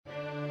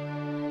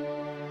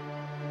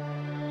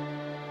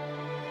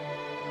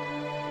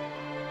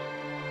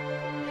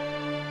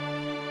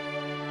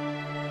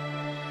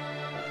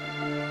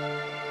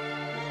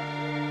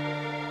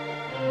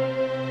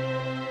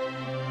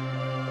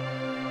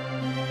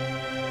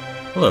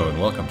Hello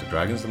and welcome to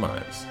Dragon's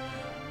Demise,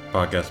 a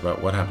podcast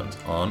about what happens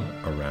on,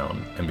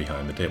 around, and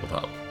behind the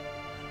tabletop.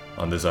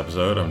 On this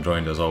episode, I'm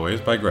joined as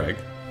always by Greg.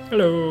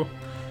 Hello.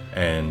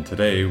 And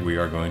today we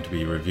are going to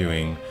be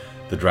reviewing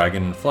the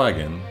Dragon and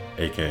Flagon,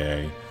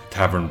 aka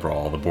Tavern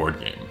Brawl, the board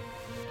game.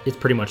 It's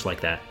pretty much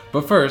like that.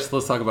 But first,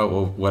 let's talk about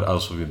what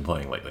else we've been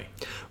playing lately.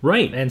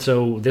 Right, and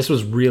so this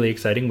was really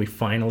exciting. We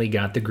finally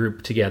got the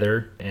group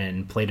together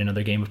and played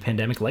another game of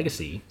Pandemic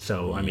Legacy.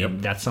 So,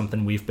 That's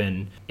something we've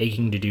been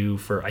aching to do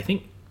for, I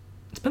think,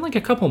 it's been like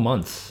a couple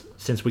months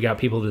since we got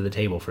people to the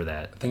table for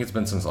that. I think it's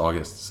been since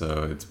August,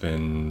 so it's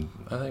been,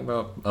 I think,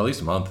 about at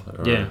least a month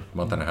or a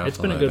month and a half. It's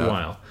been a good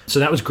while. So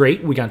that was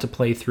great. We got to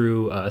play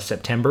through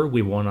September.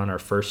 We won on our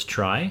first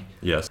try.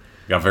 Yes.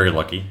 Got very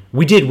lucky.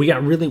 We did. We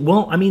got really,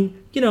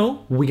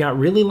 we got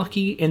really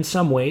lucky in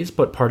some ways,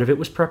 but part of it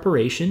was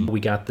preparation. We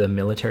got the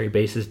military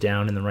bases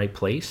down in the right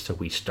place, so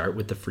we start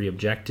with the free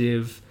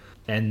objective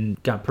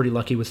and got pretty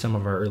lucky with some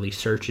of our early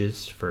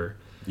searches for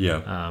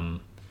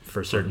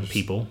certain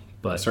people.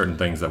 But certain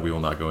things that we will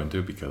not go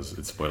into because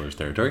it's spoilers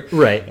territory.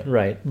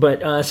 Right.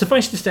 But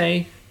suffice to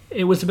say,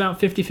 it was about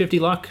 50-50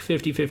 luck,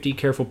 50-50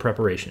 careful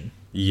preparation.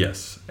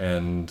 Yes,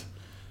 and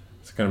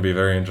it's going to be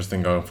very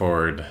interesting going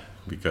forward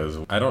because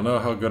I don't know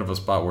how good of a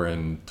spot we're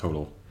in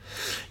total.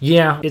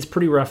 Yeah, it's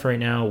pretty rough right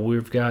now.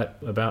 We've got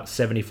about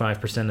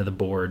 75% of the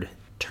board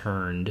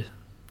turned.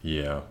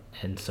 Yeah.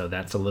 And so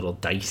that's a little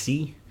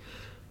dicey.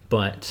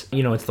 But,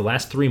 it's the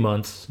last 3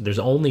 months. There's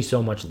only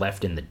so much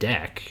left in the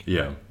deck.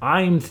 Yeah.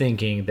 I'm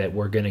thinking that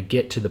we're going to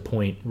get to the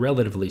point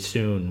relatively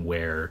soon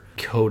where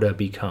Coda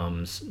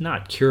becomes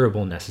not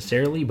curable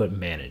necessarily, but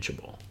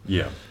manageable.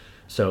 Yeah.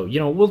 So,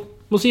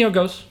 we'll see how it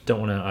goes.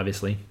 Don't want to,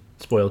 obviously,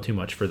 spoil too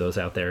much for those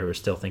out there who are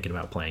still thinking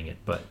about playing it.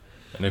 But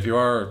and if you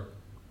are,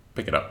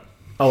 pick it up.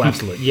 Oh,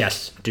 absolutely.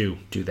 Yes, do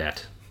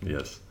that.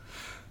 Yes.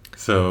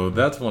 So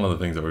that's one of the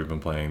things that we've been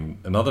playing.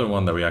 Another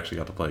one that we actually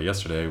got to play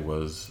yesterday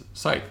was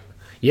Scythe.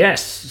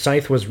 Yes,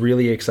 Scythe was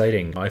really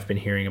exciting. I've been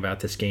hearing about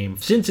this game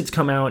since it's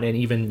come out and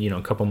even,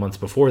 a couple months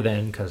before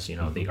then because,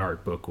 the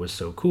art book was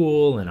so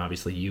cool and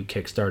obviously you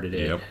kickstarted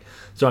it. Yep.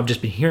 So I've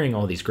just been hearing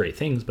all these great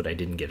things, but I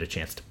didn't get a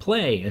chance to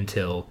play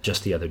until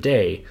just the other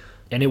day.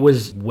 And it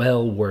was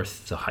well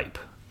worth the hype,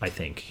 I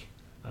think.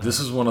 This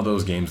is one of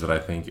those games that I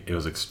think it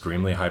was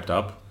extremely hyped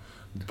up,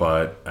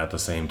 but at the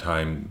same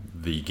time,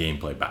 the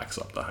gameplay backs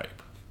up the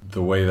hype.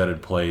 The way that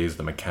it plays,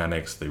 the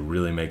mechanics, they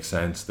really make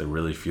sense. They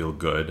really feel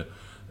good.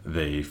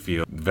 They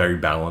feel very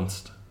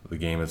balanced, the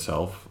game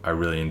itself. I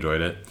really enjoyed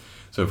it.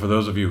 So for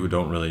those of you who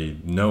don't really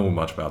know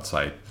much about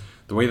Scythe,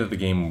 the way that the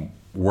game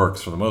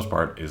works for the most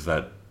part is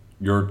that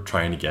you're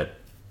trying to get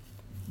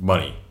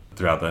money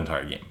throughout the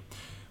entire game.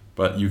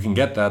 But you can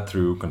get that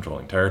through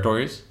controlling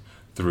territories,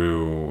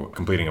 through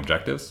completing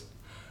objectives,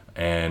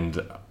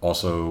 and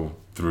also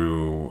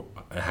through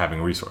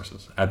having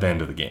resources at the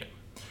end of the game.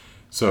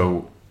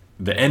 So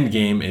the end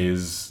game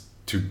is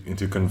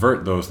to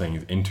convert those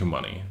things into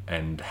money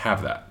and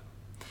have that.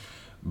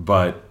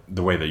 But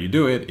the way that you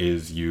do it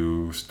is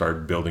you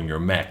start building your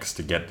mechs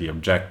to get the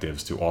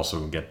objectives, to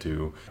also get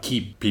to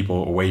keep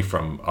people away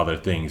from other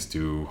things,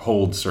 to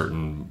hold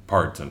certain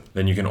parts. And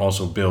then you can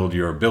also build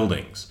your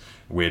buildings,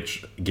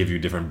 which give you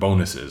different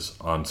bonuses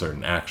on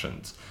certain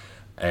actions.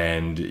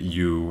 And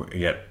you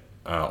get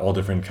all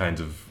different kinds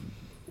of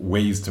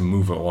ways to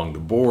move along the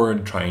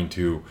board, trying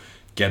to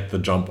get the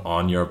jump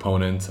on your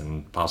opponents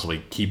and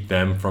possibly keep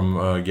them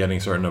from getting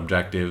certain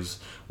objectives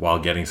while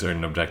getting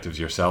certain objectives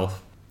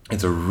yourself.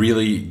 It's a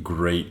really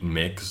great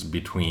mix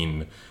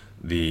between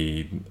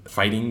the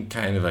fighting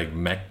kind of like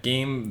mech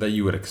game that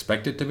you would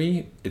expect it to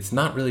be. It's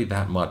not really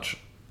that much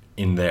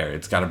in there.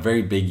 It's got a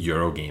very big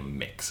Eurogame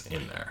mix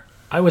in there.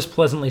 I was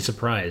pleasantly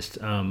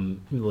surprised. All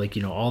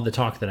the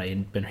talk that I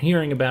had been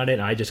hearing about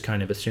it, I just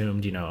kind of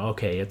assumed,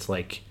 okay, it's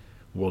like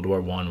World War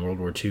I, World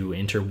War II,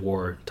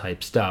 interwar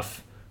type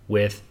stuff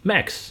with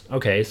mechs.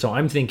 Okay, so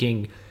I'm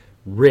thinking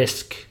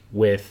Risk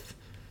with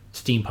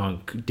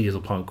steampunk,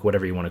 dieselpunk,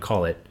 whatever you want to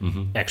call it,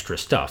 extra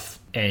stuff.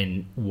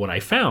 And what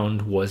I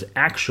found was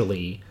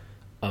actually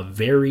a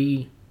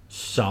very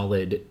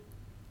solid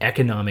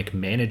economic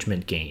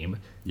management game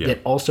that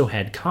also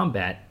had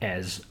combat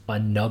as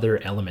another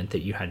element that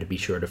you had to be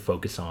sure to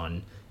focus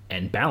on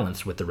and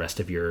balance with the rest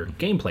of your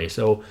gameplay.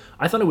 So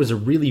I thought it was a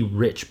really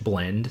rich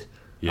blend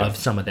of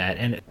some of that.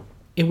 And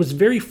it was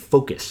very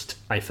focused,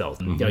 I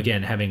felt.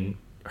 Again, having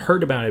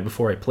heard about it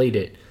before I played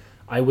it,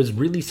 I was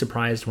really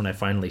surprised when I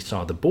finally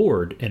saw the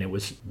board, and it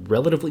was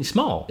relatively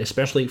small,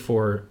 especially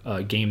for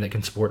a game that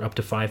can support up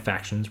to 5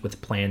 factions with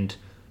planned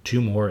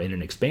 2 more in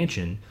an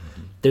expansion.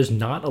 There's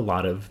not a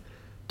lot of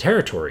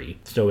territory,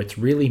 so it's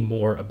really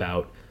more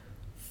about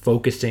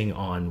focusing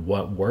on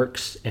what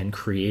works and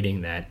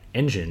creating that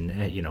engine,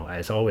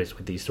 as always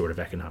with these sort of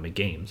economic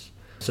games.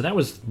 So that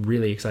was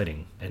really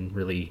exciting and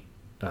really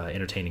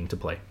entertaining to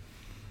play.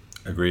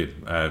 Agreed.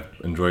 I've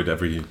enjoyed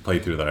every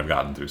playthrough that I've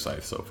gotten through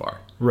Scythe so far.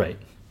 Right.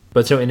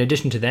 But so in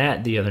addition to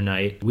that, the other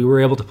night, we were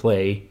able to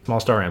play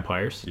Small Star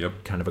Empires.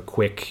 Yep. Kind of a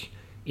quick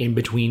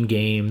in-between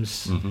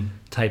games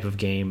type of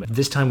game.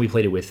 This time we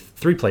played it with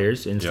 3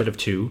 players instead of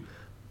 2.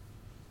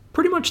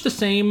 much the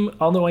same,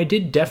 although I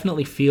did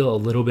definitely feel a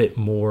little bit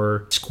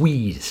more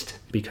squeezed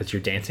because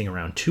you're dancing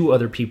around two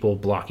other people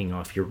blocking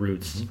off your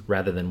routes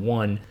rather than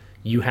one.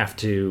 You have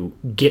to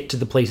get to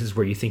the places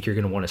where you think you're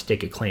going to want to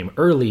stake a claim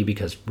early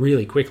because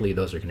really quickly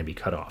those are going to be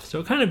cut off. So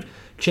it kind of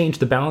changed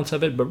the balance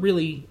of it, but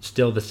really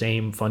still the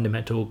same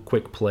fundamental,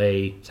 quick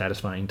play,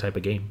 satisfying type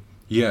of game.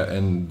 Yeah,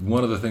 and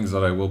one of the things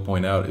that I will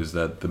point out is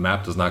that the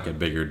map does not get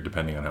bigger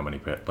depending on how many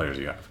players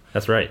you have.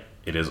 That's right.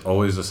 It is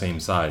always the same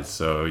size,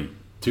 so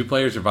 2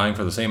 players are vying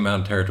for the same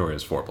amount of territory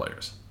as 4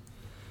 players.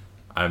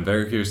 I'm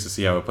very curious to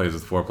see how it plays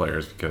with 4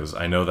 players because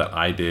I know that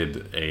I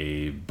did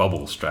a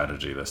bubble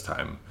strategy this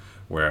time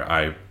where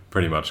I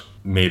pretty much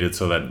made it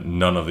so that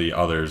none of the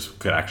others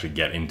could actually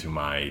get into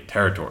my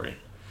territory.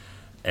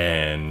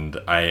 And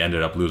I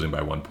ended up losing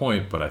by 1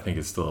 point, but I think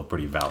it's still a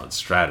pretty valid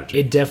strategy.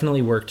 It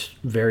definitely worked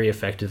very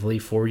effectively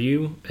for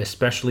you,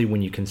 especially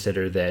when you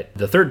consider that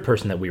the third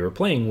person that we were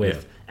playing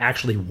with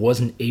actually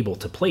wasn't able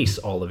to place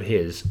all of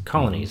his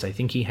colonies. I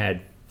think he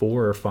had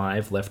 4 or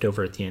 5 left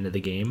over at the end of the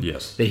game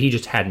that he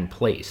just hadn't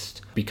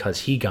placed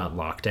because he got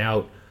locked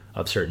out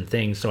of certain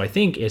things. So I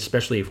think,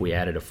 especially if we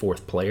added a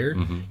 4th player,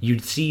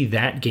 you'd see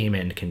that game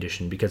end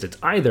condition because it's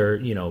either,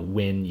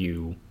 when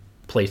you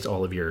place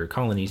all of your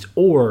colonies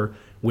or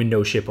when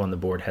no ship on the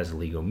board has a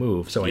legal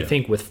move. So I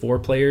think with 4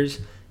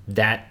 players,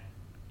 that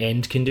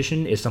end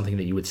condition is something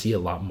that you would see a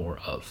lot more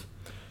of.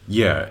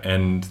 Yeah,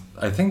 and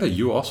I think that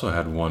you also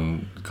had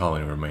 1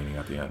 colony remaining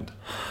at the end.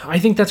 I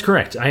think that's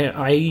correct.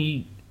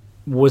 I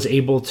was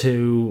able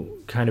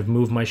to kind of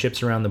move my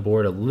ships around the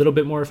board a little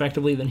bit more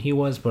effectively than he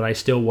was, but I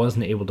still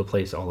wasn't able to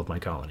place all of my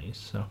colonies.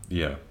 So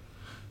yeah,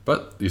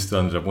 but you still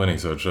ended up winning,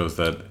 so it shows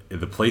that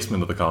the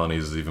placement of the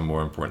colonies is even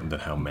more important than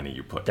how many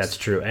you place. That's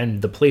true,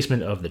 and the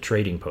placement of the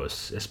trading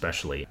posts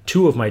especially.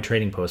 2 of my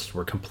trading posts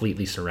were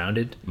completely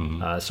surrounded,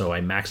 so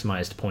I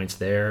maximized points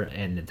there,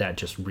 and that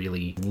just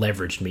really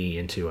leveraged me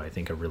into, I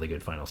think, a really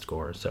good final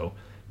score. So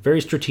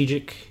very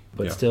strategic,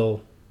 but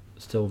still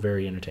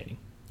very entertaining.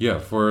 Yeah,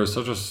 for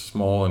such a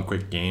small and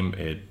quick game,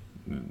 it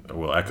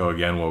will echo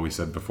again what we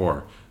said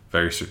before.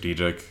 Very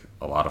strategic,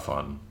 a lot of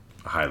fun.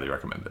 Highly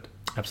recommended.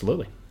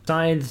 Absolutely.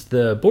 Besides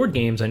the board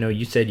games, I know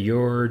you said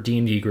your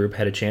D&D group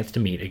had a chance to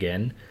meet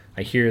again.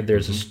 I hear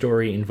there's a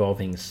story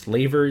involving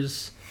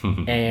slavers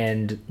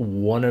and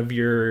one of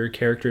your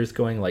characters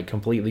going like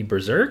completely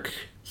berserk.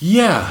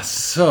 Yeah,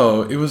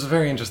 so it was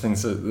very interesting.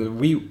 So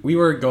we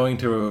were going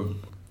to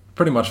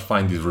pretty much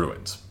find these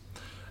ruins.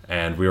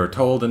 And we were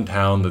told in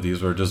town that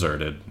these were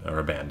deserted or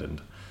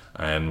abandoned.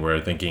 And we're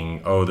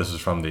thinking, oh, this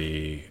is from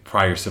the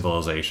prior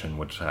civilization,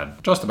 which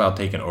had just about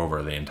taken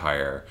over the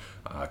entire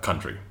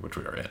country which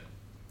we were in.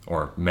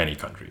 Or many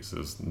countries. It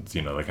was,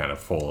 the kind of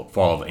fall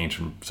of the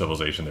ancient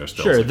civilization. There's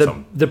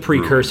still the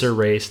precursor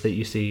race that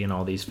you see in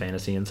all these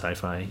fantasy and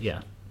sci-fi.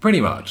 Yeah. Pretty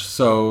much.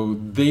 So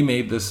they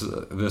made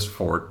this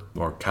fort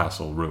or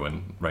castle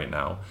ruin right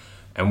now.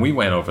 And we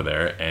went over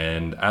there,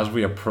 and as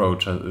we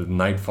approach,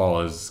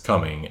 nightfall is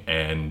coming,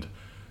 and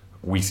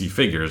we see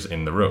figures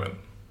in the ruin.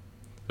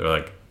 They're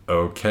like,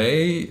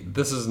 okay,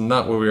 this is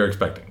not what we were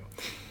expecting.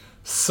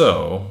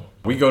 So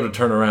we go to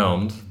turn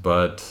around,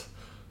 but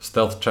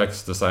stealth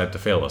checks decide to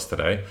fail us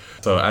today.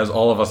 So as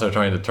all of us are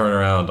trying to turn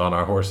around on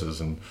our horses,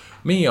 and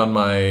me on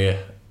my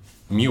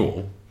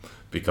mule,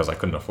 because I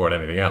couldn't afford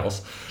anything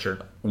else. Sure.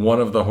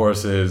 One of the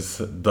horses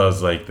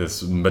does like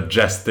this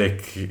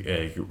majestic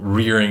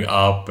rearing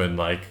up and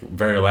like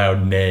very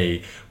loud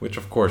neigh, which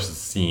of course is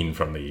seen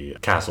from the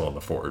castle and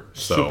the fort.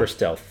 So, super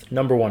stealth.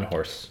 Number 1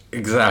 horse.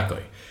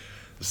 Exactly.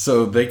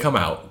 So they come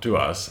out to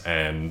us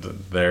and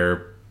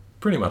they're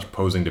pretty much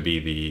posing to be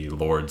the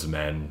Lord's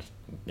men,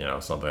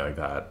 something like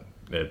that.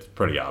 It's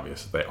pretty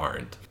obvious they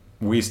aren't.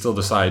 We still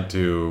decide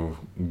to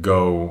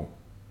go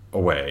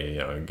away,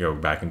 go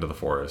back into the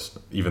forest,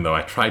 even though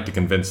I tried to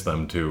convince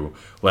them to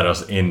let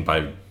us in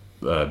by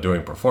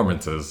doing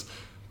performances,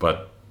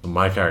 but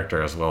my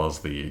character as well as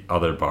the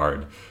other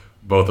bard,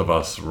 both of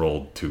us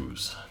rolled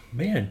 2s.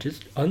 Man,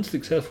 just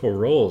unsuccessful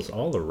rolls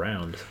all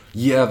around.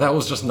 Yeah, that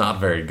was just not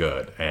very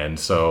good, and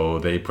so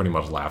they pretty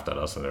much laughed at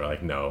us and they're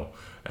like, no,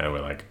 and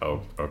we're like,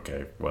 oh,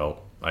 okay,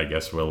 well, I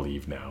guess we'll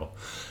leave now.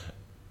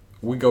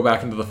 We go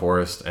back into the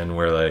forest and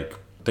we're like,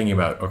 thinking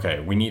about, okay,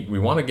 we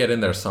want to get in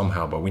there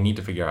somehow, but we need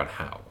to figure out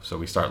how. So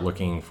we start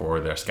looking for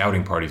their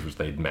scouting parties, which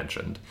they'd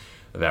mentioned,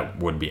 that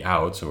would be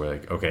out. So we're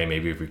like, okay,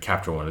 maybe if we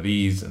capture one of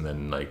these and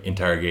then like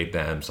interrogate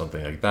them,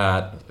 something like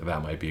that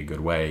might be a good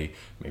way.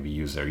 Maybe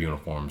use their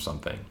uniform,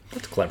 something.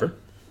 That's clever.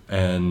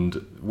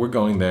 And we're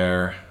going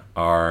there.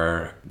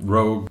 Our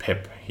rogue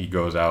Pip, he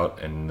goes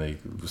out and he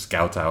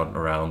scouts out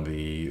around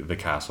the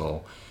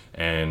castle.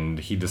 And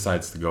he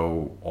decides to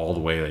go all the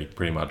way, like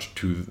pretty much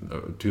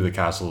to the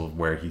castle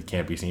where he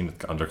can't be seen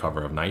under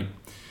cover of night.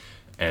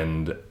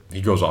 And he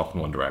goes off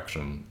in one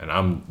direction. And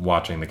I'm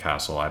watching the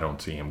castle. I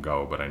don't see him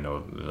go, but I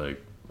know,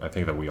 I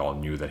think that we all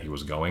knew that he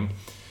was going.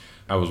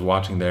 I was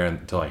watching there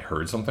until I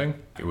heard something.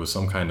 It was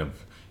some kind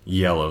of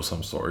yell of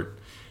some sort.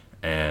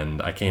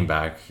 And I came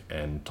back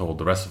and told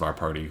the rest of our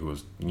party, who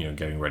was,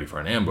 getting ready for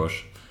an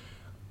ambush,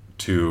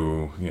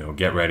 to,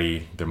 get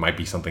ready. There might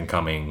be something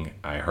coming.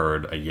 I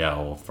heard a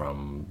yell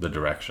from the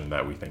direction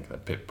that we think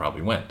that Pip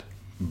probably went.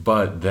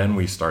 But then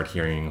we start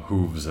hearing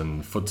hooves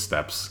and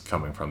footsteps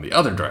coming from the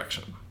other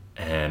direction.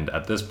 And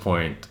at this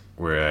point,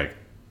 we're like,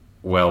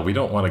 well, we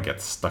don't want to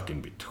get stuck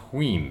in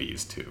between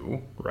these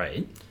two.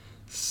 Right.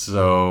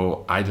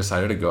 So I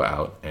decided to go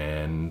out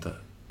and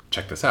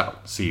check this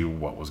out, see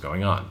what was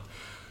going on.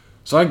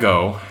 So I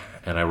go,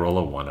 and I roll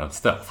a 1 on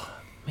stealth.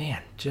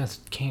 Man,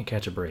 just can't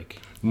catch a break.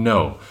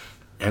 No.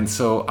 And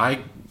so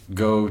I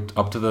go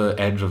up to the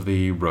edge of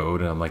the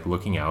road, and I'm like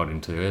looking out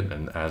into it,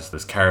 and as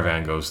this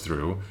caravan goes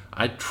through,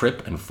 I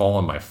trip and fall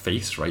on my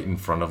face right in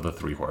front of the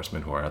 3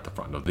 horsemen who are at the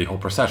front of the whole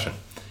procession.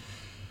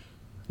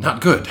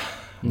 Not good.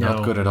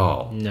 Not good at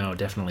all. No,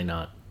 definitely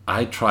not.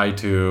 I try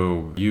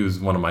to use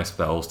one of my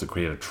spells to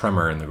create a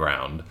tremor in the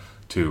ground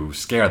to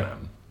scare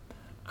them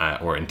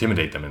or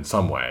intimidate them in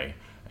some way,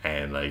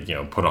 and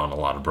put on a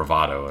lot of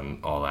bravado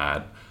and all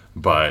that.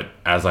 But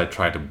as I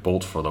try to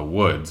bolt for the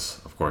woods,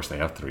 of course they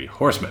have 3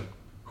 horsemen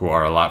who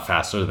are a lot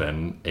faster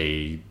than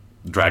a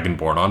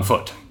dragonborn on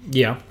foot.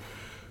 Yeah.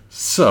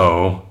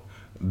 So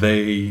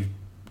they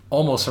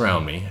almost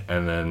surround me,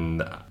 and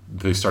then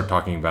they start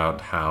talking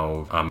about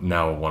how I'm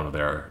now one of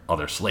their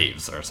other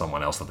slaves or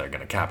someone else that they're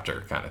going to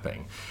capture, kind of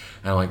thing.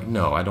 And I'm like,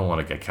 no, I don't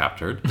want to get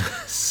captured.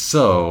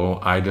 So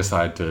I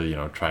decide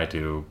to, try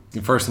to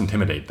first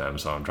intimidate them.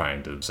 So I'm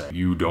trying to say,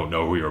 you don't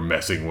know who you're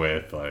messing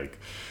with. Like,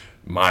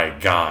 my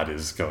God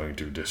is going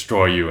to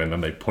destroy you. And then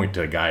they point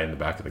to a guy in the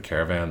back of the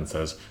caravan and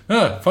says,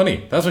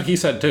 funny, that's what he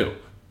said too.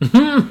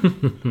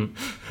 And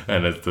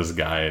it's this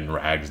guy in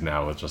rags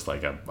now with just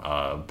like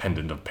a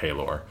pendant of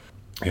Pelor.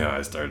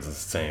 I started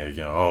saying,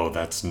 oh,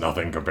 that's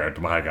nothing compared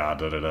to my God,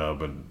 da-da-da.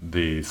 But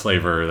the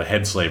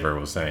head slaver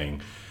was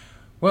saying,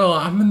 well,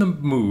 I'm in the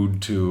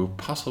mood to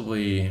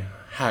possibly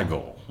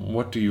haggle.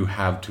 What do you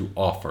have to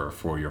offer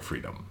for your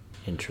freedom?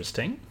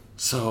 Interesting.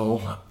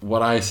 So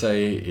what I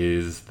say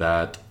is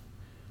that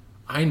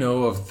I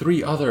know of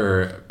 3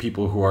 other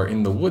people who are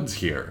in the woods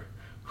here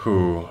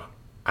who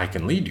I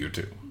can lead you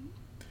to.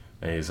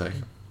 And he's like,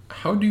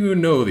 how do you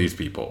know these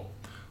people?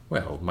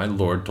 Well, my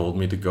lord told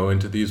me to go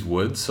into these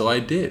woods, so I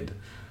did.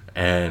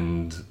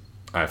 And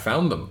I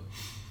found them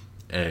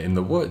in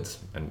the woods.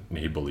 And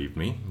he believed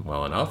me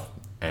well enough.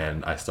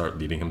 And I start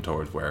leading him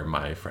towards where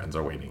my friends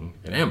are waiting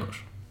in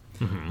ambush.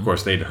 Mm-hmm. Of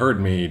course, they'd heard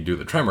me do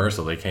the tremor,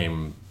 so they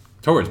came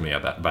towards me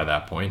by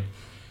that point.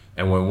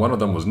 And when one of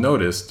them was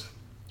noticed,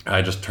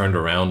 I just turned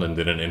around and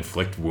did an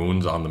inflict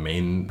wounds on the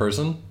main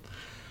person,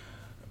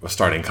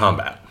 starting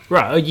combat.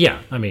 Right, yeah.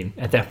 I mean,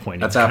 at that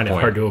point, it's kind of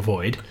hard to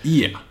avoid.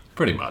 Yeah.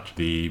 Pretty much.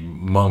 The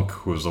monk,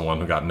 who was the one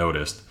who got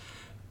noticed,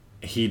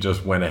 he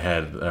just went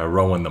ahead,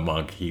 Rowan the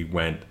monk, he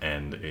went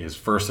and his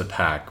first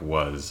attack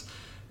was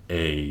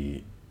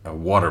a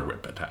water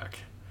whip attack,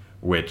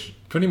 which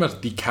pretty much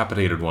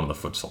decapitated one of the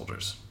foot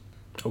soldiers.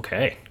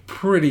 Okay.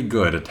 Pretty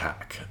good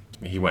attack.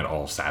 He went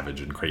all savage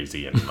and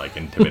crazy and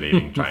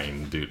intimidating,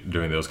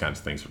 doing those kinds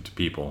of things to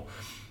people.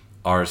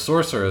 Our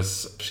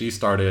sorceress, she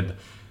started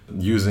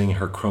using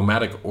her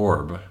chromatic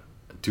orb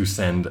to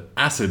send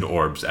acid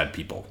orbs at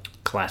people.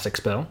 Classic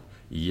spell.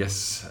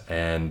 Yes,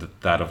 and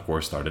that, of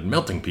course, started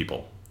melting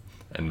people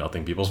and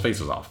melting people's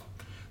faces off.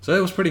 So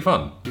it was pretty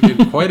fun. We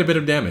did quite a bit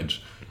of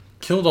damage.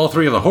 Killed all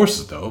 3 of the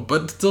horses, though,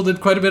 but still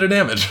did quite a bit of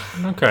damage.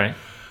 Okay.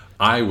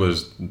 I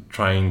was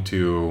trying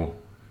to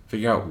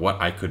figure out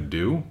what I could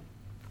do,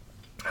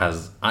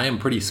 as I am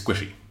pretty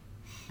squishy.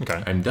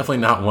 Okay. I'm definitely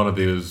not one of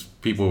those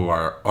people who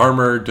are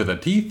armored to the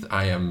teeth.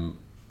 I am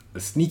a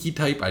sneaky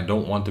type. I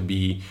don't want to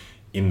be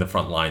in the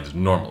front lines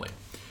normally.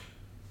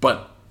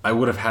 But I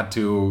would have had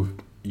to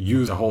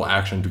use a whole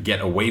action to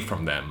get away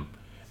from them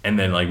and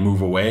then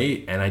move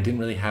away, and I didn't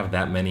really have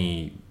that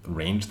many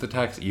ranged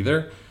attacks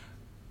either.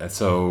 And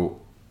so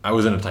I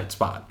was in a tight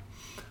spot.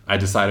 I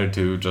decided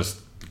to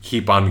just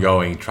keep on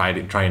going,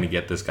 trying to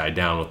get this guy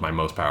down with my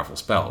most powerful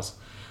spells.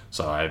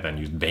 So I then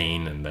used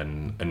Bane and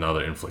then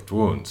another Inflict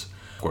Wounds.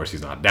 Of course,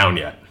 he's not down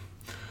yet.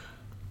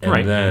 And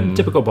right, then,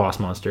 typical boss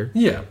monster.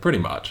 Yeah, pretty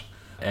much.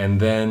 And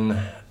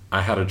then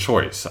I had a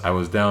choice. I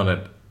was down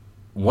at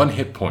 1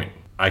 hit point.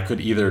 I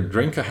could either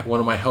drink one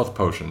of my health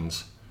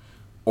potions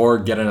or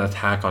get an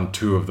attack on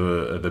 2 of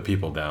the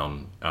people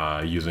down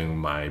using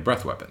my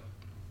breath weapon.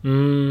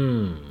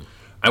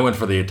 I went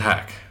for the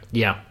attack.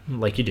 Yeah,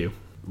 like you do.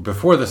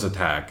 Before this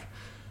attack,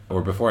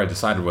 or before I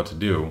decided what to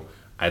do,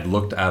 I'd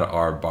looked at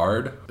our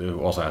bard, who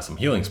also has some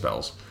healing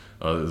spells.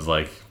 It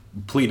was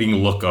pleading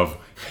look of,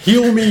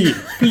 heal me,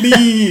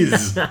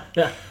 please!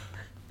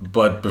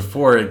 But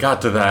before it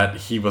got to that,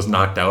 he was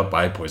knocked out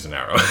by a poison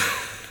arrow.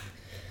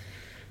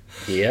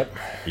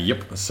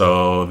 Yep.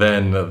 So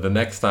then the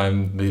next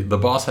time, the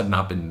boss had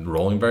not been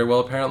rolling very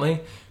well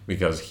apparently,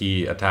 because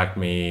he attacked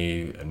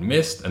me and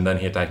missed, and then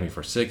he attacked me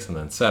for 6 and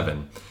then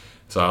 7.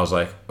 So I was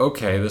like,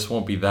 okay, this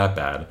won't be that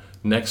bad.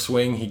 Next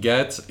swing he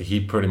gets,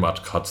 he pretty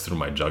much cuts through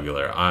my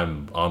jugular.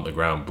 I'm on the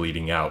ground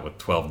bleeding out with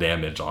 12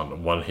 damage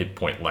on 1 hit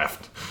point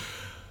left.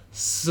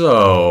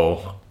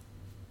 So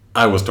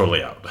I was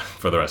totally out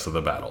for the rest of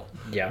the battle.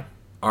 Yeah.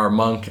 our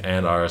monk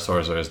and our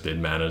sorceress did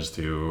manage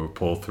to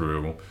pull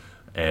through,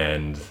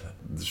 and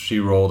she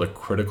rolled a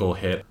critical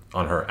hit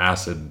on her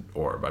acid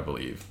orb, I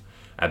believe,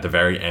 at the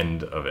very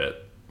end of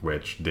it,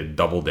 which did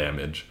double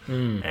damage,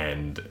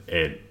 and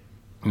it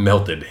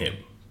melted him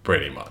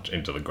pretty much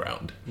into the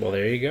ground. Well,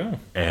 there you go.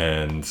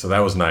 And so that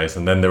was nice.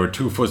 And then there were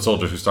 2 foot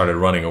soldiers who started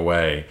running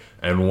away,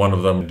 and one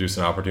of them induced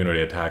an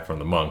opportunity attack from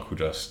the monk, who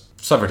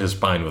just severed his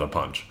spine with a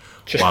punch,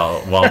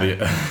 while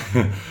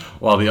the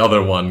while the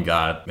other one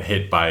got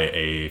hit by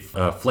a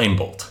flame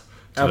bolt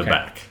to the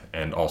back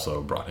and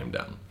also brought him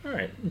down. All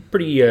right,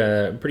 pretty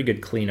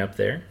good cleanup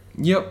there.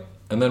 Yep.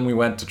 And then we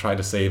went to try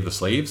to save the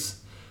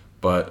slaves,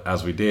 but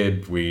as we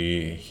did,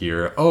 we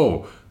hear,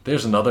 oh,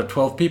 there's another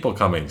 12 people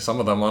coming, some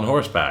of them on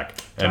horseback,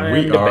 and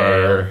we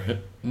are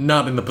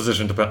not in the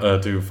position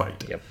to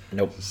fight. Yep.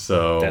 Nope.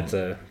 So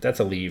that's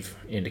a leave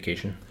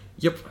indication.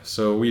 Yep.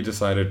 So we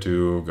decided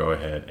to go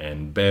ahead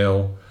and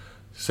bail,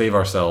 save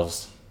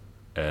ourselves,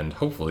 and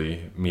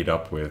hopefully meet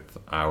up with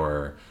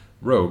our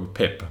rogue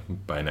Pip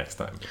by next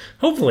time.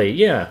 Hopefully,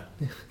 yeah.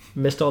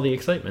 Missed all the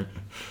excitement.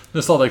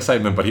 Missed all the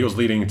excitement, but he was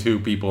leading 2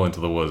 people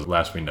into the woods,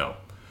 last we know.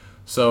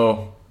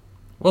 So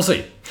we'll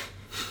see.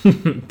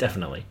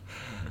 Definitely.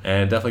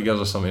 And definitely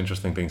gives us some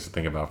interesting things to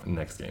think about for the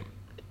next game.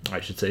 I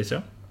should say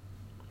so.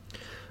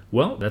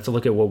 Well, that's a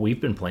look at what we've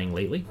been playing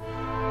lately.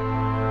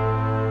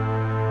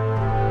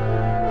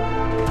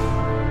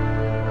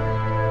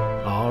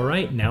 All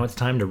right, now it's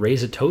time to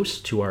raise a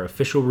toast to our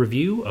official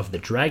review of The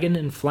Dragon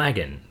and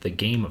Flagon, the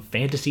game of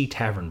fantasy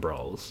tavern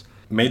brawls.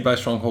 Made by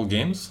Stronghold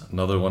Games,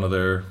 another one of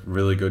their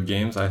really good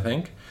games, I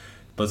think.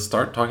 Let's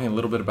start talking a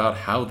little bit about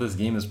how this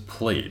game is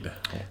played.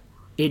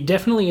 It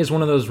definitely is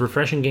one of those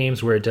refreshing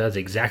games where it does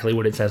exactly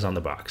what it says on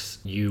the box.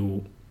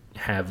 You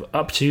have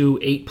up to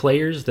 8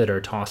 players that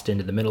are tossed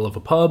into the middle of a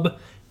pub,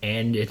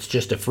 and it's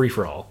just a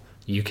free-for-all.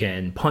 You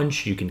can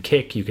punch, you can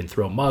kick, you can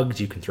throw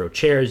mugs, you can throw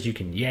chairs, you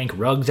can yank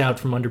rugs out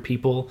from under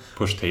people.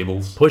 Push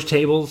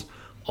tables,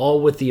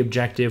 all with the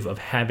objective of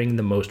having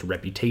the most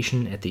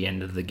reputation at the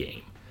end of the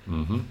game.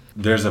 Mm-hmm.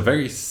 There's a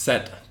very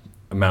set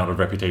amount of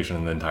reputation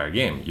in the entire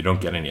game. You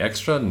don't get any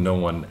extra, no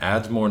one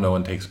adds more, no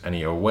one takes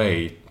any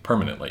away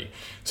permanently.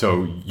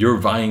 So you're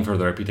vying for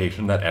the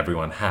reputation that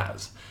everyone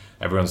has.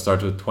 Everyone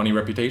starts with 20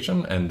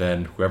 reputation, and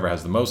then whoever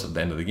has the most at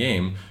the end of the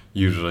game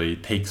usually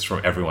takes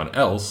from everyone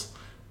else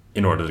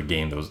in order to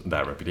gain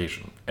that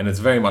reputation. And it's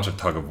very much a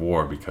tug of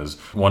war, because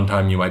one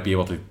time you might be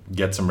able to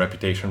get some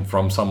reputation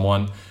from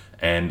someone,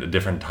 and a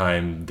different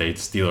time they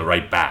steal it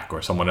right back,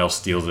 or someone else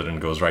steals it and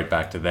goes right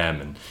back to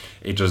them, and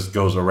it just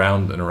goes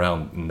around and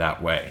around in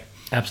that way.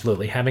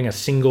 Absolutely. Having a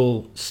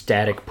single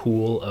static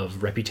pool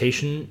of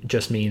reputation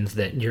just means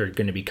that you're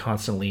going to be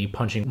constantly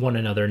punching one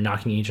another,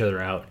 knocking each other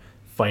out,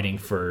 fighting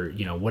for,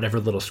 whatever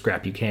little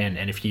scrap you can.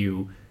 And if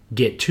you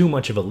get too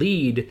much of a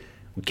lead,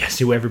 guess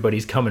who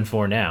everybody's coming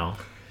for now?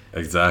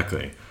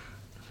 Exactly.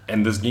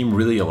 And this game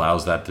really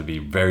allows that to be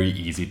very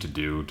easy to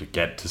do, to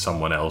get to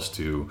someone else,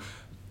 to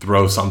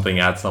throw something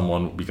at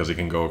someone, because it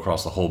can go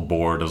across the whole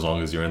board as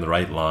long as you're in the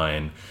right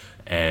line.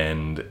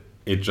 And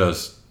it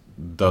just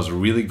does a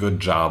really good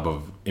job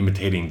of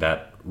imitating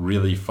that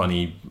really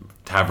funny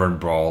tavern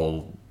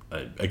brawl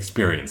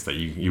experience that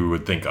you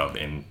would think of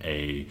in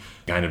a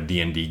kind of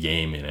D&D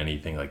game, in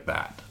anything like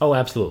that. Oh,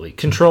 absolutely.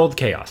 Controlled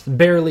chaos.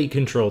 Barely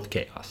controlled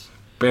chaos.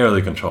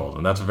 Barely controlled.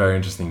 And that's a very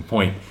interesting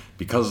point,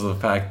 because of the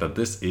fact that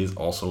this is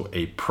also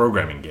a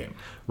programming game.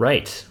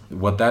 Right.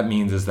 What that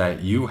means is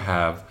that you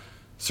have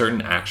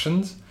certain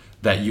actions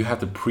that you have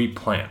to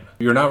pre-plan.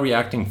 You're not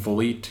reacting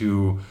fully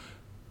to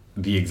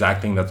the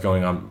exact thing that's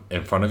going on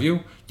in front of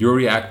you. You're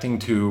reacting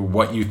to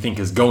what you think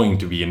is going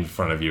to be in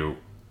front of you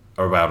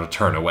about a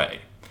turn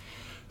away.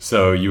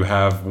 So you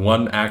have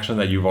one action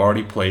that you've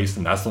already placed,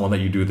 and that's the one that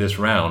you do this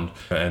round,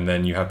 and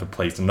then you have to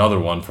place another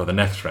one for the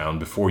next round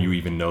before you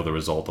even know the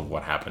result of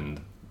what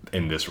happened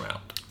in this round.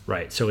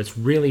 Right, so it's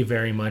really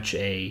very much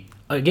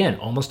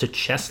almost a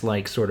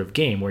chess-like sort of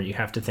game, where you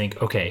have to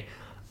think, okay,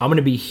 I'm going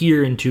to be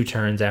here in 2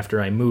 turns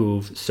after I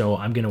move, so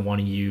I'm going to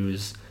want to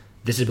use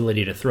this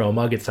ability to throw a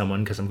mug at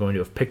someone, because I'm going to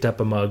have picked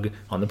up a mug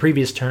on the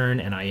previous turn,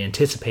 and I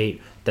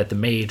anticipate that the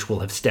mage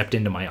will have stepped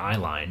into my eye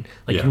line.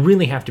 You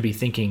really have to be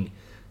thinking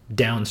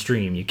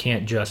downstream. You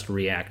can't just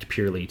react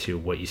purely to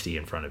what you see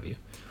in front of you.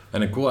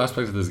 And a cool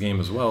aspect of this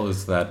game as well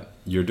is that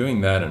you're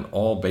doing that, and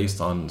all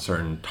based on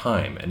certain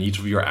time, and each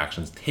of your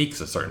actions takes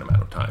a certain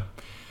amount of time.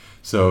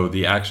 So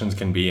the actions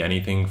can be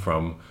anything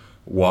from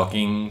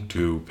walking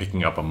to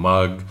picking up a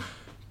mug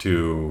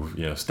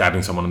to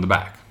stabbing someone in the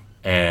back.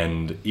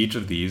 And each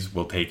of these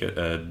will take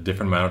a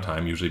different amount of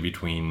time, usually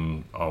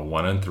between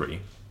 1 and 3.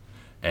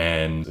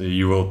 And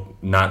you will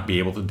not be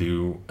able to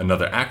do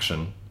another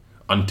action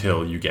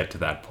until you get to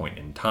that point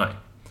in time.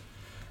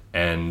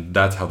 And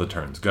that's how the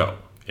turns go.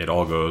 It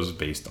all goes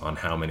based on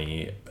how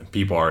many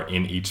people are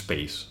in each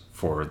space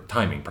for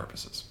timing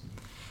purposes.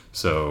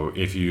 So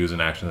if you use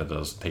an action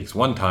that takes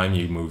 1 time,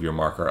 you move your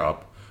marker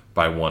up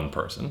by 1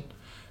 person.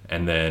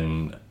 And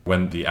then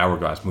when the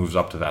hourglass moves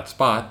up to that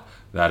spot,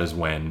 that is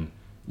when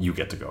you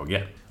get to go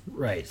again.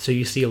 Right. So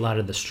you see a lot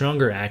of the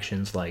stronger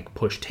actions like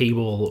push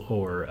table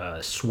or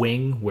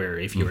swing, where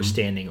if you're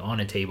standing on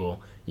a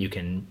table, you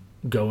can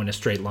go in a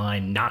straight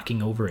line,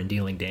 knocking over and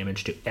dealing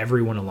damage to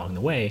everyone along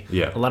the way.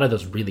 Yeah. A lot of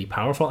those really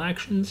powerful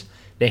actions,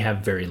 they have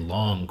very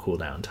long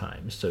cooldown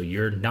times. So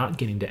you're not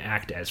getting to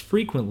act as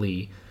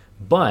frequently,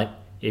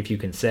 but if you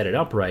can set it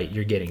up right,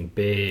 you're getting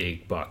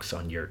big bucks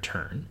on your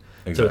turn.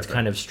 Exactly. So it's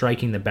kind of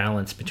striking the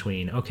balance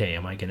between, okay,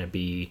 am I going to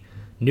be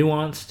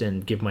nuanced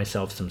and give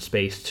myself some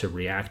space to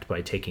react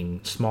by taking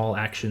small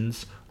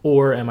actions,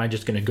 or am I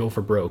just going to go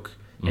for broke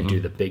and do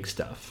the big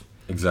stuff?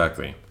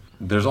 Exactly.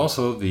 There's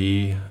also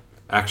the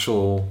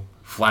actual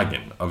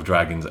flagon of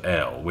Dragon's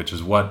Ale, which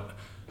is what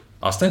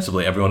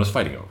ostensibly everyone is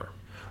fighting over.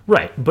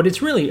 Right, but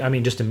it's really, I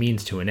mean, just a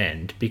means to an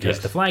end, because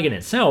Yes. the flagon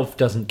itself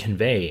doesn't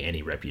convey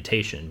any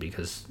reputation,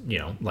 because, you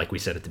know, like we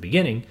said at the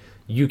beginning,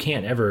 you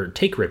can't ever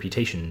take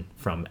reputation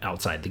from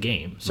outside the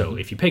game. So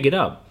if you pick it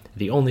up,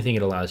 the only thing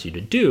it allows you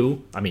to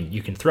do, I mean,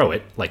 you can throw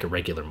it like a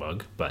regular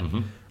mug, but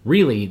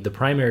really the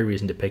primary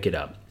reason to pick it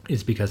up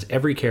is because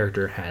every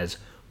character has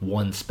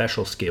one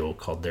special skill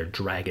called their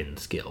dragon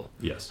skill.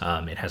 Yes.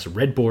 It has a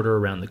red border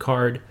around the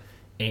card,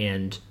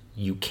 and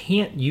you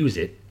can't use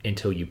it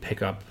until you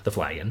pick up the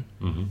flagon.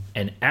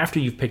 And after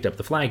you've picked up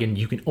the flagon,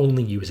 you can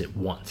only use it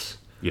once.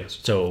 Yes.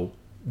 So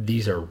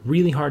these are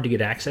really hard to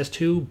get access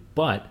to,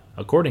 but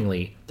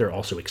accordingly, they're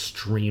also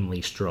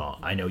extremely strong.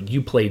 I know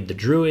you played the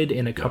Druid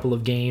in a couple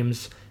of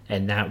games,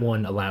 and that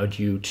one allowed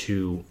you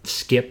to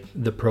skip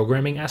the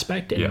programming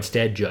aspect and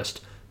instead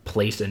just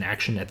place an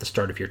action at the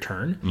start of your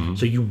turn.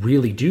 So you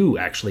really do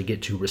actually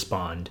get to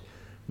respond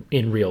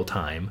in real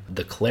time.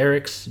 The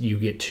clerics, you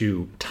get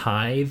to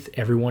tithe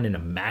everyone in a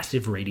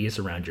massive radius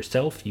around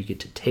yourself. You get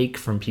to take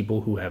from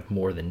people who have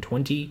more than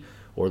 20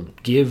 or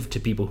give to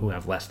people who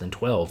have less than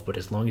 12. But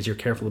as long as you're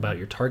careful about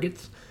your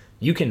targets,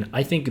 you can,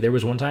 I think there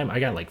was one time I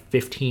got like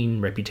 15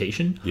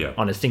 reputation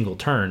on a single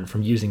turn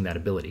from using that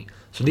ability.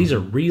 So these are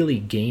really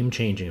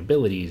game-changing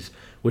abilities,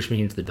 which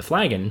means that the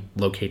flagon,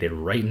 located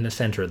right in the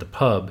center of the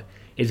pub,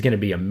 is going to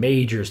be a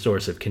major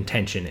source of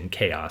contention and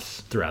chaos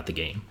throughout the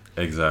game.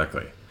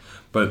 Exactly.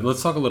 But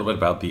let's talk a little bit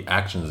about the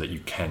actions that you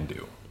can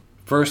do.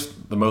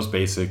 First, the most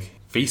basic,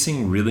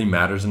 facing really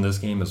matters in this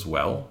game as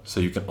well. So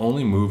you can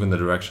only move in the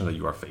direction that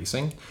you are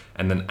facing.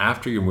 And then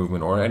after your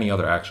movement or any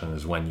other action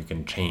is when you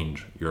can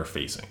change your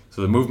facing.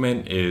 So the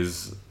movement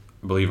is,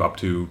 I believe, up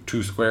to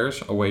 2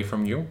 squares away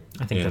from you.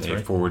 I think that's in a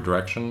right. forward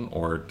direction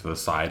or to the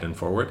side and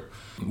forward.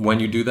 When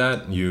you do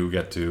that, you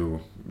get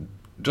to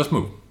just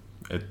move.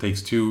 It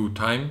takes 2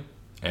 time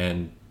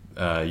and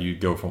you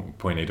go from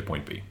point A to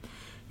point B.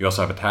 You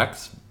also have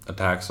attacks.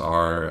 Attacks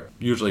are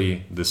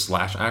usually the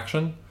slash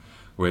action,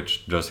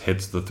 which just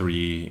hits the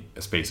 3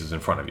 spaces in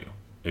front of you.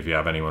 If you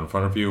have anyone in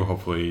front of you,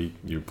 hopefully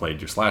you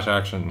played your slash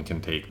action and can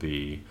take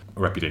the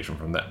reputation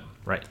from them.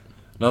 Right.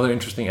 Another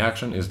interesting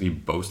action is the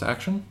boast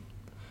action.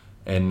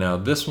 And now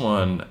this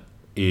one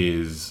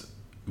is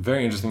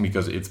very interesting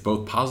because it's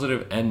both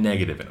positive and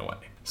negative in a way.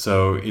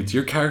 So it's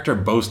your character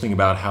boasting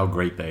about how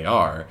great they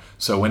are.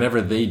 So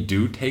whenever they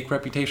do take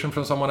reputation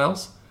from someone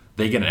else,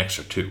 they get an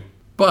extra 2.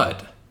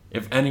 But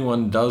if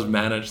anyone does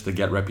manage to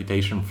get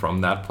reputation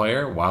from that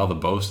player while the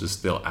boast is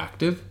still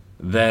active,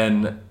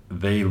 then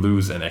they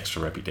lose an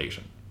extra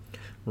reputation.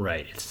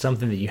 Right. It's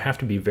something that you have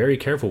to be very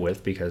careful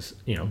with because,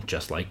 you know,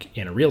 just like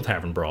in a real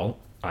tavern brawl,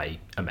 I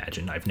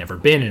imagine, I've never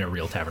been in a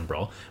real tavern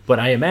brawl, but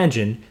I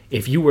imagine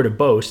if you were to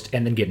boast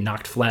and then get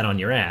knocked flat on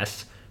your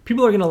ass,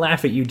 people are going to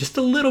laugh at you just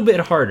a little bit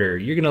harder.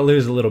 You're going to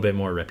lose a little bit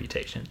more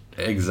reputation.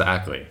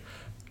 Exactly.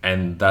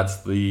 And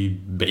that's the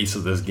base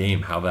of this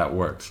game, how that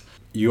works.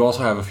 You also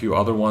have a few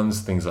other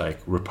ones, things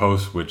like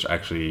riposte, which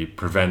actually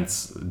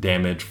prevents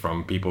damage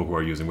from people who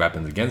are using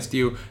weapons against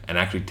you and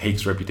actually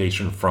takes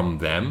reputation from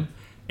them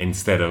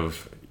instead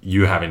of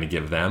you having to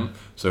give them.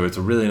 So it's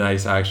a really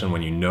nice action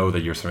when you know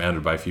that you're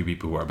surrounded by a few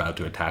people who are about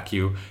to attack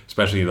you,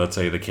 especially, let's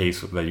say, the case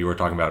that you were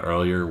talking about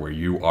earlier where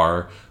you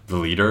are the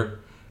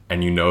leader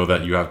and you know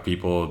that you have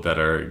people that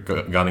are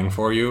gunning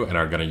for you and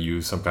are going to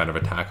use some kind of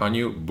attack on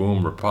you.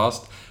 Boom,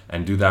 riposte,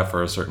 and do that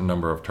for a certain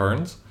number of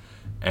turns.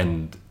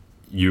 And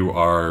you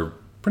are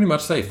pretty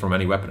much safe from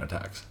any weapon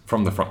attacks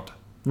from the front.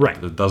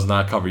 Right. It does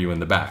not cover you in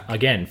the back.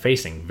 Again,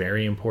 facing,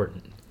 very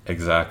important.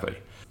 Exactly.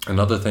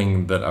 Another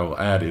thing that I will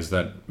add is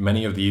that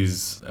many of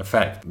these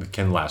effects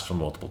can last for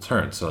multiple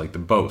turns. So like the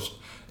boast,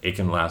 it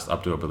can last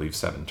up to, I believe,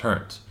 7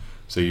 turns.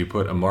 So you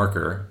put a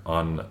marker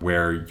on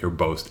where your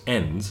boast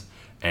ends,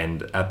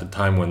 and at the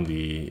time when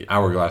the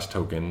hourglass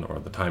token or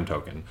the time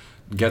token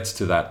gets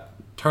to that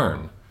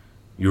turn,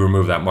 you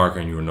remove that marker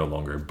and you are no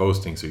longer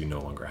boasting, so you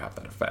no longer have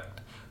that effect.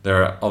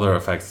 There are other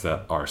effects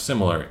that are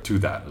similar to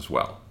that as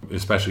well,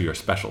 especially your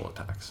special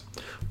attacks.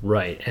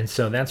 Right, and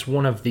so that's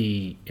one of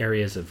the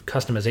areas of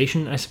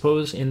customization, I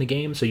suppose, in the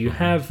game. So you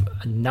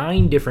have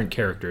 9 different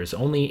characters,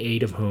 only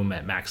 8 of whom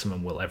at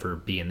maximum will ever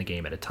be in the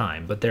game at a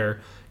time. But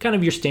they're kind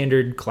of your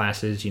standard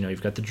classes. You know,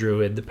 you've got the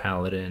Druid, the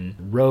Paladin,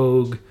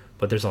 Rogue,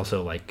 but there's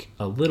also like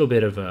a little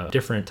bit of a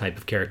different type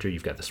of character.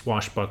 You've got the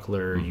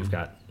Swashbuckler, you've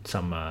got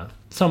some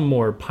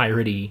more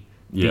piratey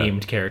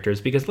themed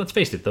characters, because let's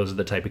face it, those are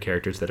the type of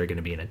characters that are going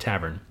to be in a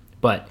tavern.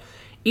 But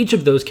each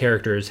of those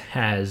characters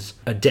has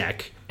a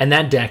deck, and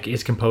that deck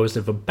is composed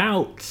of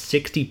about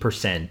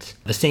 60%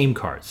 the same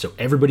cards. So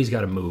everybody's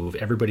got a move,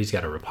 everybody's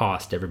got a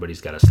riposte,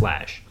 everybody's got a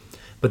slash.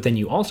 But then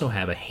you also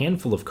have a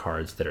handful of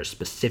cards that are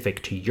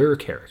specific to your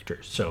character.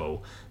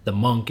 So the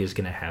monk is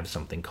going to have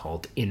something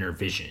called Inner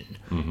Vision,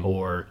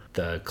 or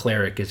the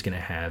cleric is going to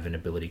have an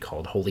ability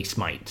called Holy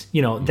Smite,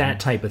 that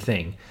type of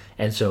thing.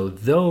 And so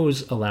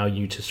those allow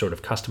you to sort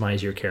of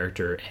customize your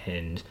character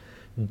and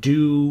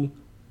do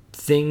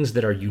things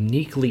that are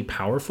uniquely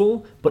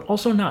powerful, but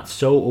also not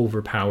so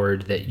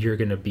overpowered that you're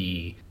going to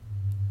be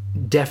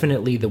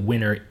definitely the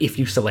winner if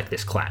you select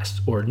this class,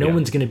 or no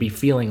one's going to be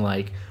feeling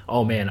like,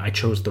 oh man, I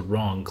chose the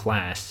wrong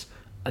class,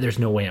 there's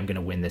no way I'm going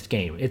to win this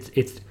game.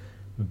 It's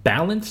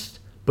balanced,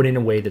 but in a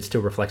way that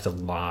still reflects a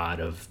lot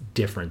of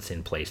difference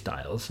in play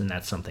styles, and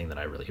that's something that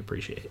I really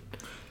appreciate.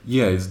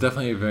 Yeah, it's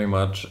definitely very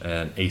much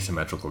an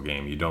asymmetrical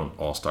game. You don't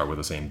all start with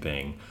the same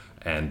thing,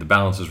 and the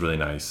balance is really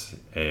nice.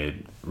 It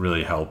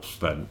really helps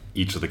that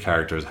each of the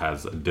characters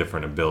has a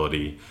different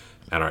ability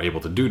and are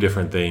able to do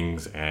different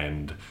things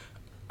and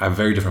have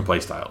very different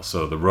play styles.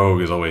 So the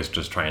rogue is always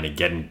just trying to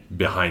get in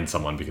behind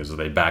someone, because if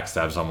they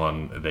backstab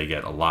someone, they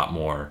get a lot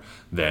more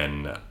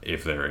than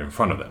if they're in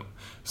front of them.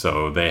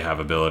 So they have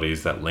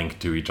abilities that link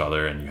to each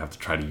other, and you have to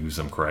try to use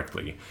them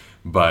correctly.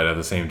 But at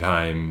the same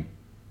time,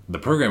 the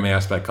programming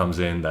aspect comes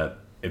in that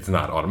it's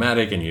not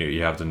automatic, and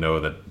you have to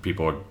know that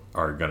people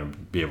are going to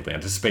be able to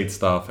anticipate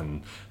stuff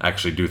and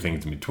actually do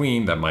things in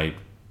between that might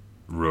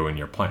ruin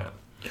your plan.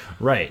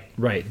 Right.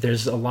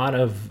 There's a lot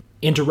of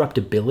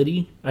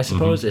interruptibility, I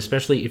suppose,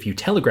 especially if you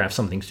telegraph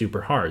something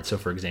super hard. So,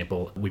 for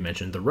example, we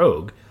mentioned the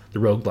rogue. The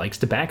rogue likes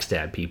to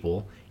backstab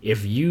people.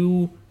 If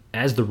you,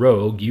 as the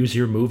rogue, use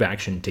your move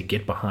action to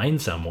get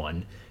behind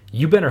someone,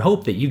 you better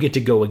hope that you get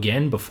to go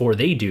again before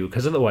they do,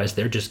 because otherwise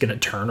they're just going to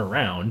turn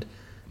around.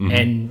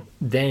 And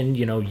then,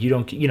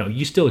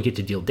 you still get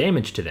to deal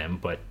damage to them,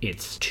 but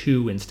it's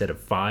 2 instead of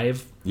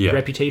 5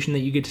 reputation that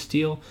you get to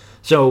steal.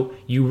 So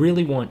you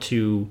really want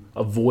to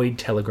avoid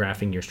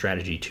telegraphing your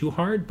strategy too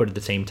hard, but at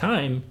the same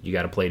time, you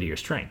got to play to your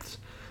strengths.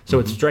 So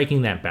it's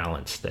striking that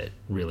balance that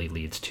really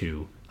leads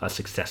to a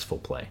successful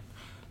play.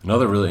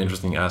 Another really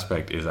interesting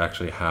aspect is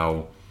actually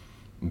how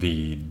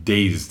the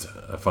dazed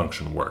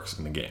function works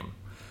in the game.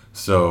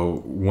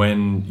 So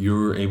when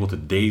you're able to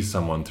daze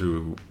someone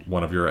through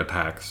one of your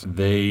attacks,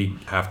 they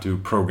have to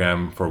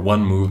program for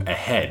 1 move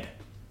ahead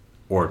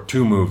or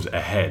 2 moves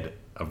ahead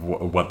of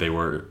what they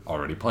were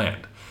already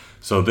planned.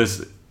 So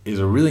this is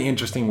a really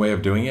interesting way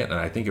of doing it, and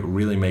I think it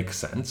really makes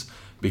sense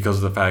because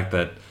of the fact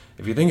that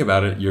if you think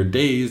about it, you're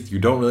dazed, you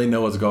don't really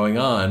know what's going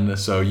on,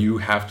 so you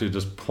have to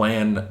just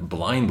plan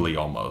blindly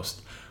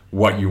almost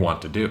what you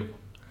want to do.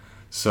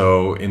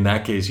 So in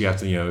that case, you have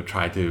to,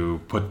 try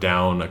to put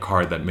down a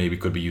card that maybe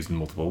could be used in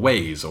multiple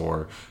ways,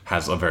 or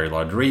has a very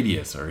large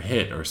radius or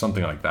hit or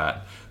something like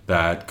that,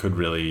 that could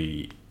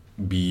really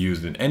be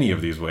used in any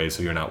of these ways,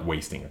 so you're not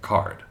wasting a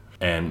card.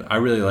 And I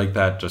really like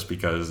that just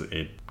because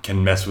it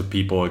can mess with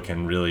people. It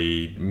can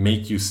really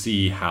make you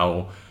see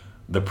how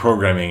the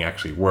programming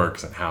actually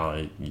works and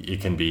how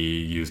it can be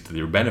used to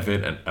your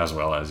benefit and as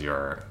well as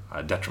your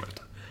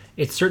detriment.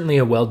 It's certainly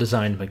a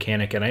well-designed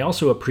mechanic, and I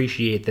also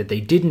appreciate that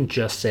they didn't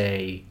just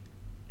say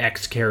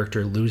X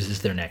character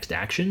loses their next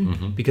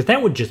action, because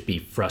that would just be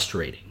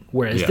frustrating.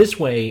 Whereas this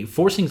way,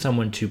 forcing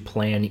someone to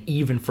plan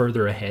even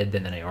further ahead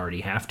than they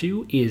already have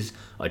to is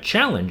a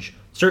challenge,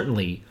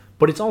 certainly,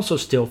 but it also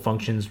still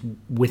functions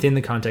within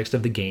the context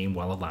of the game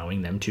while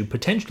allowing them to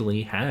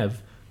potentially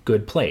have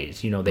good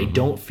plays. They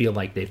don't feel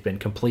like they've been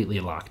completely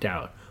locked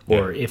out,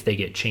 or if they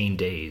get chain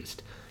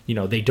dazed,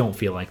 they don't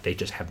feel like they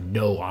just have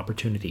no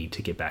opportunity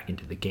to get back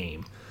into the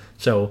game.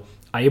 So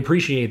I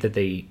appreciate that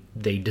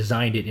they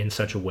designed it in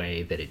such a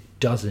way that it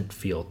doesn't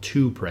feel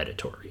too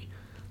predatory.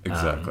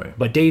 Exactly.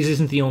 But daze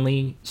isn't the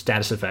only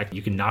status effect.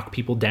 You can knock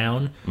people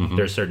down.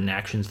 There are certain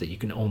actions that you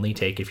can only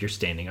take if you're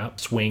standing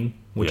up. Swing,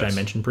 which I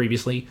mentioned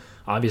previously.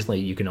 Obviously,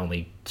 you can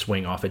only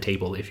swing off a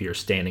table if you're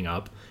standing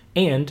up.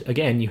 And,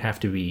 again, you have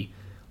to be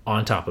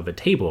on top of a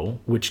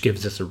table, which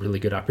gives us a really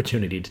good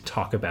opportunity to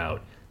talk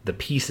about the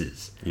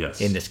pieces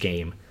in this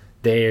game.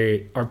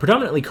 They are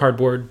predominantly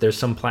cardboard. There's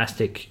some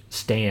plastic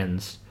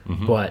stands,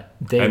 but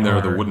there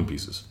are the wooden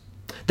pieces.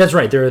 That's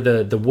right. There are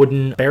the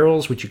wooden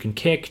barrels, which you can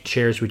kick,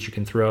 chairs, which you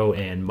can throw,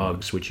 and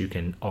mugs, which you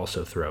can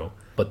also throw.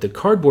 But the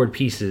cardboard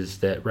pieces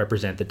that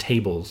represent the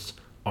tables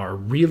are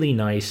really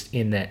nice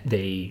in that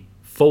they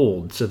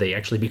fold, so they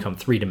actually become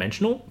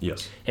 3-dimensional.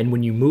 Yes. And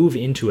when you move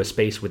into a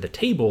space with a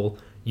table,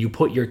 you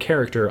put your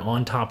character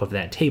on top of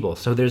that table.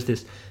 So there's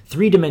this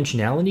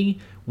 3-dimensionality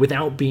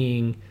without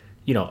being,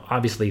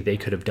 obviously they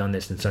could have done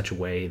this in such a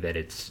way that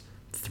it's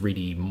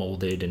 3D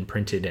molded and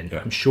printed, and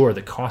I'm sure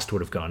the cost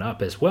would have gone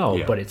up as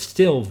well, but it's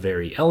still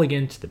very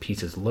elegant. The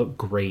pieces look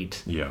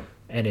great,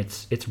 and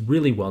it's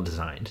really well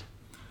designed.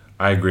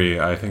 I agree.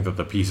 I think that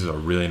the pieces are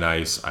really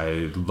nice.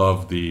 I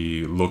love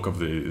the look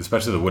of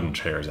especially the wooden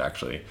chairs.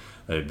 Actually,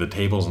 the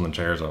tables and the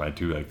chairs are my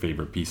two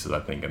favorite pieces. I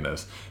think in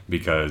this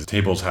because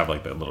tables have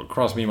like that little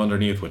crossbeam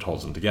underneath which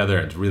holds them together.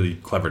 And it's really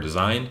clever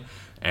design,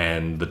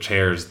 and the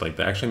chairs they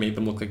actually made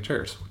them look like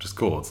chairs, which is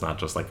cool. It's not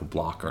just like a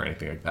block or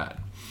anything like that.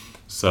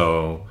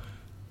 So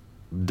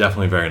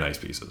definitely very nice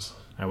pieces.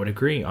 I would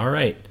agree. All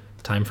right,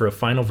 time for a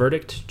final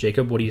verdict.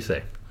 Jacob, what do you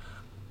say?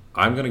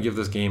 I'm gonna give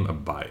this game a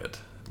buy it.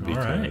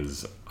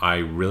 Because I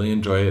really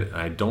enjoy it.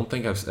 I don't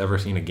think I've ever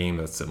seen a game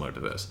that's similar to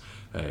this.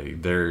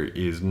 There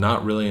is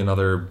not really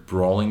another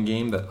brawling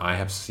game that I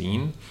have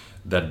seen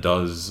that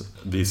does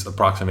this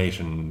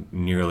approximation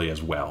nearly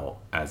as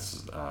well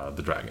as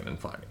the Dragon and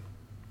Flagon.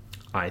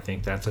 I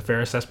think that's a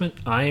fair assessment.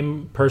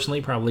 I'm personally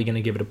probably going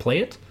to give it a play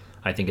it.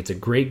 I think it's a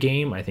great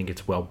game. I think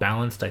it's well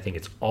balanced. I think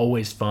it's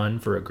always fun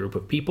for a group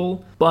of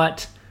people.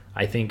 But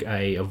I think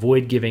I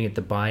avoid giving it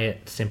the buy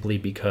it simply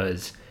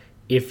because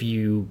if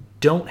you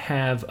don't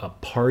have a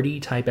party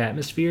type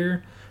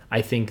atmosphere,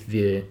 I think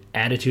the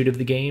attitude of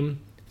the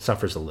game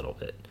suffers a little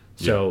bit.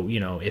 So,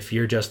 if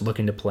you're just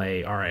looking to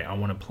play, all right, I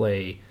want to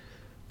play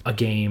a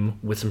game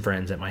with some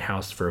friends at my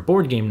house for a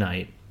board game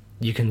night,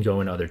 you can go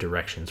in other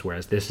directions.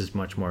 Whereas this is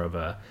much more of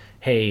a,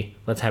 hey,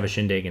 let's have a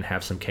shindig and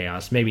have some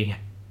chaos. Maybe,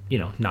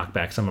 knock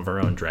back some of our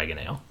own Dragon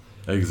Ale.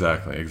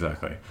 Exactly.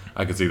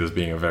 I could see this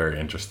being a very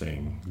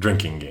interesting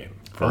drinking game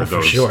for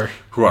those sure.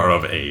 who are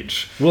of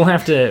age. We'll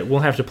have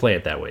to play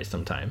it that way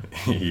sometime.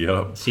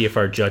 Yep. See if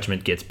our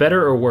judgment gets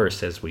better or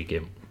worse as we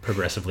get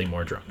progressively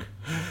more drunk.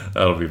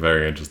 That'll be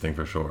very interesting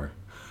for sure.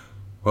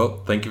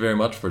 Well, thank you very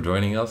much for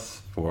joining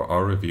us for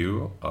our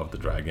review of The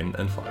Dragon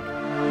and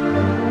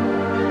Flagon.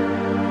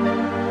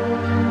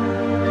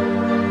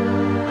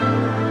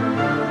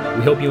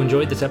 We hope you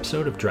enjoyed this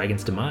episode of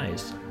Dragon's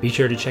Demise. Be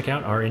sure to check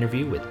out our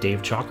interview with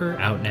Dave Chalker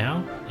out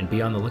now, and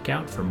be on the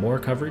lookout for more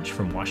coverage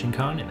from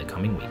WashingCon in the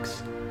coming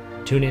weeks.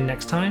 Tune in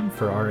next time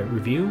for our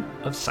review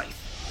of Scythe.